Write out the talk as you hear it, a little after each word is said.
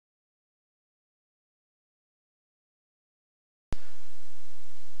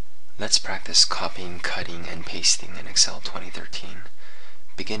Let's practice copying, cutting, and pasting in Excel 2013.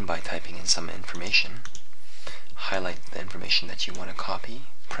 Begin by typing in some information. Highlight the information that you want to copy.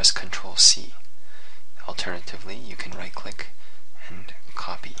 Press Ctrl C. Alternatively, you can right-click and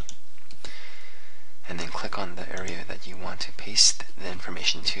copy. And then click on the area that you want to paste the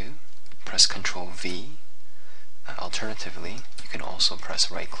information to. Press Ctrl V. Alternatively, you can also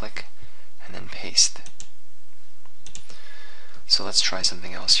press right-click and then paste. So let's try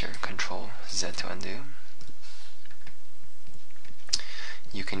something else here. Ctrl Z to undo.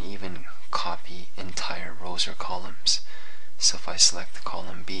 You can even copy entire rows or columns. So if I select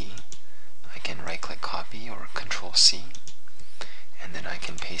column B, I can right-click copy or Ctrl C, and then I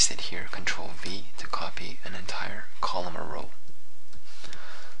can paste it here, Ctrl V, to copy an entire column or row.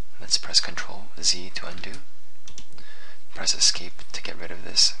 Let's press Ctrl Z to undo. Press Escape to get rid of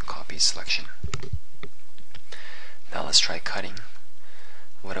this copy selection. Now let's try cutting.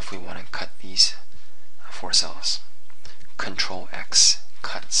 What if we want to cut these 4 cells? Ctrl X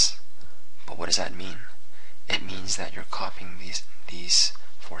cuts. But what does that mean? It means that you're copying these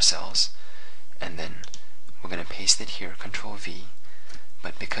 4 cells, and then we're going to paste it here, Ctrl V,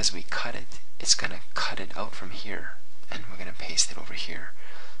 but because we cut it, it's going to cut it out from here, and we're going to paste it over here.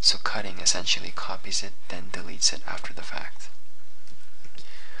 So cutting essentially copies it, then deletes it after the fact.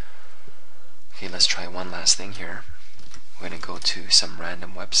 Okay, let's try one last thing here. We're going to go to some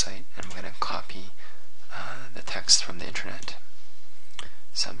random website, and we're going to copy the text from the internet.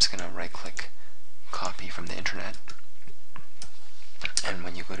 So I'm just going to right-click, copy from the internet. And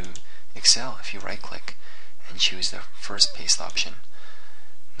when you go to Excel, if you right-click and choose the first paste option,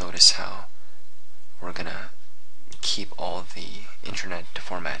 notice how we're going to keep all the internet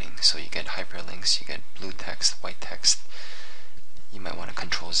formatting. So you get hyperlinks, you get blue text, white text. You might want to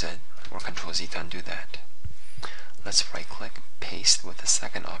Ctrl Z or Ctrl Z to undo that. Let's right-click, paste with the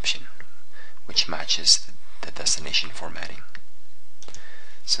second option, which matches the destination formatting.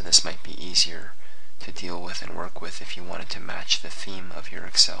 So this might be easier to deal with and work with if you wanted to match the theme of your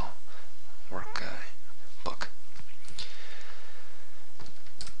Excel workbook.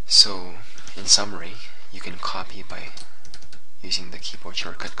 So in summary, you can copy by using the keyboard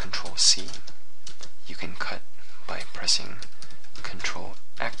shortcut Ctrl C. You can cut by pressing Ctrl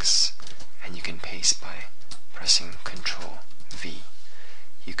X, and you can paste by pressing Ctrl V.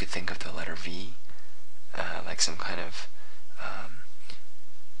 You could think of the letter V like some kind of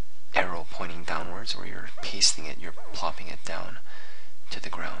arrow pointing downwards, where you're pasting it, you're plopping it down to the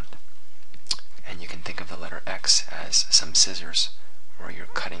ground. And you can think of the letter X as some scissors, where you're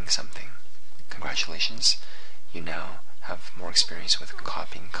cutting something. Congratulations, you now have more experience with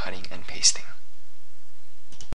copying, cutting, and pasting.